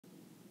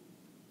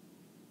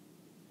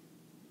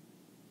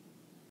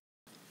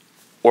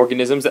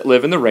Organisms that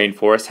live in the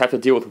rainforest have to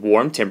deal with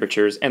warm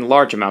temperatures and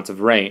large amounts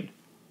of rain.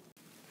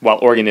 While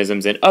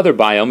organisms in other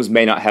biomes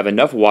may not have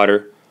enough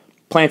water,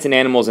 plants and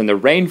animals in the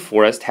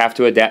rainforest have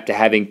to adapt to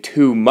having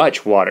too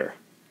much water.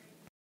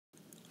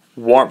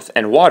 Warmth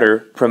and water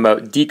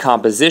promote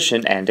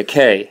decomposition and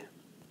decay.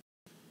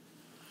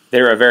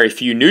 There are very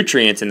few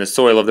nutrients in the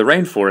soil of the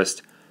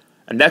rainforest,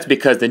 and that's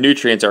because the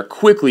nutrients are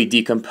quickly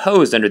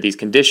decomposed under these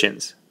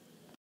conditions.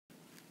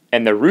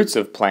 And the roots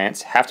of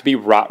plants have to be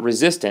rot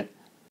resistant,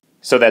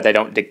 so that they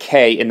don't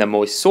decay in the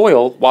moist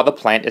soil while the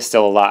plant is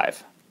still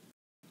alive.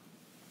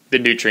 The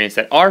nutrients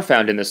that are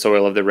found in the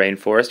soil of the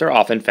rainforest are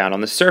often found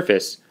on the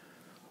surface,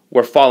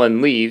 where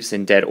fallen leaves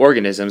and dead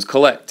organisms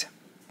collect.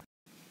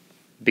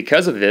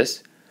 Because of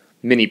this,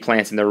 many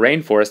plants in the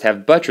rainforest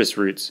have buttress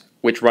roots,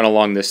 which run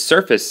along the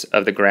surface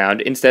of the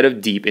ground instead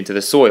of deep into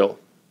the soil.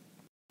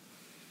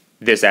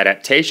 This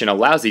adaptation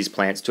allows these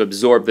plants to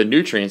absorb the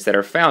nutrients that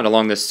are found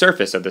along the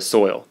surface of the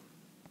soil.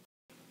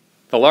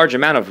 The large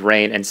amount of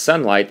rain and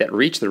sunlight that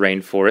reach the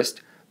rainforest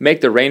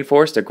make the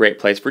rainforest a great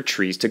place for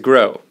trees to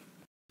grow.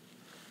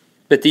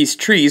 But these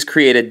trees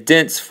create a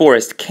dense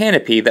forest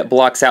canopy that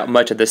blocks out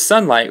much of the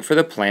sunlight for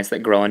the plants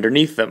that grow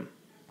underneath them.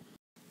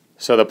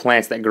 So the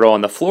plants that grow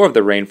on the floor of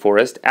the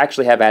rainforest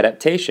actually have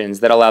adaptations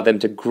that allow them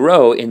to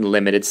grow in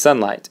limited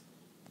sunlight.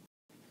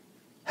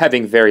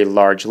 Having very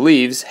large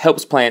leaves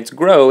helps plants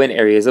grow in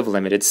areas of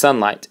limited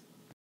sunlight.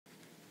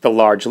 The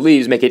large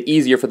leaves make it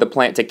easier for the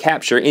plant to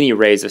capture any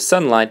rays of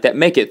sunlight that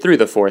make it through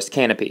the forest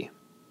canopy.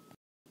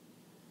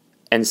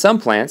 And some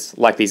plants,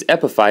 like these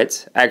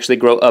epiphytes, actually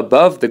grow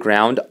above the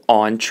ground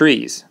on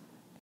trees.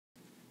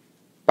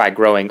 By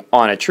growing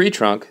on a tree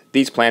trunk,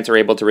 these plants are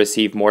able to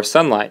receive more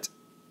sunlight.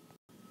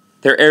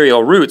 Their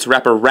aerial roots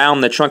wrap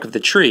around the trunk of the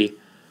tree,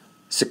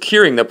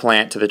 securing the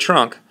plant to the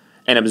trunk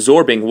and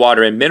absorbing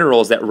water and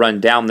minerals that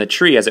run down the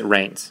tree as it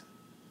rains.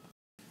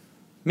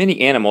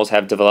 Many animals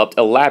have developed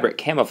elaborate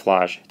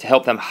camouflage to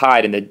help them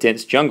hide in the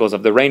dense jungles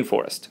of the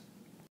rainforest.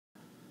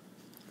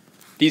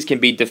 These can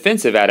be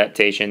defensive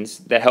adaptations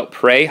that help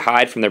prey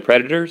hide from their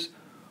predators,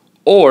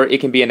 or it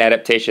can be an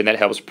adaptation that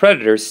helps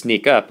predators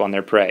sneak up on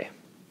their prey.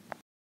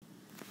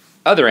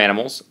 Other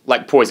animals,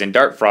 like poison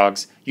dart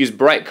frogs, use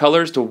bright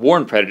colors to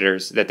warn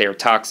predators that they are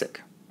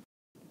toxic.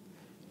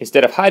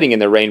 Instead of hiding in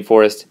the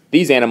rainforest,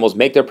 these animals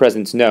make their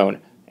presence known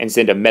and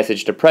send a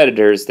message to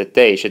predators that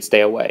they should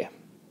stay away.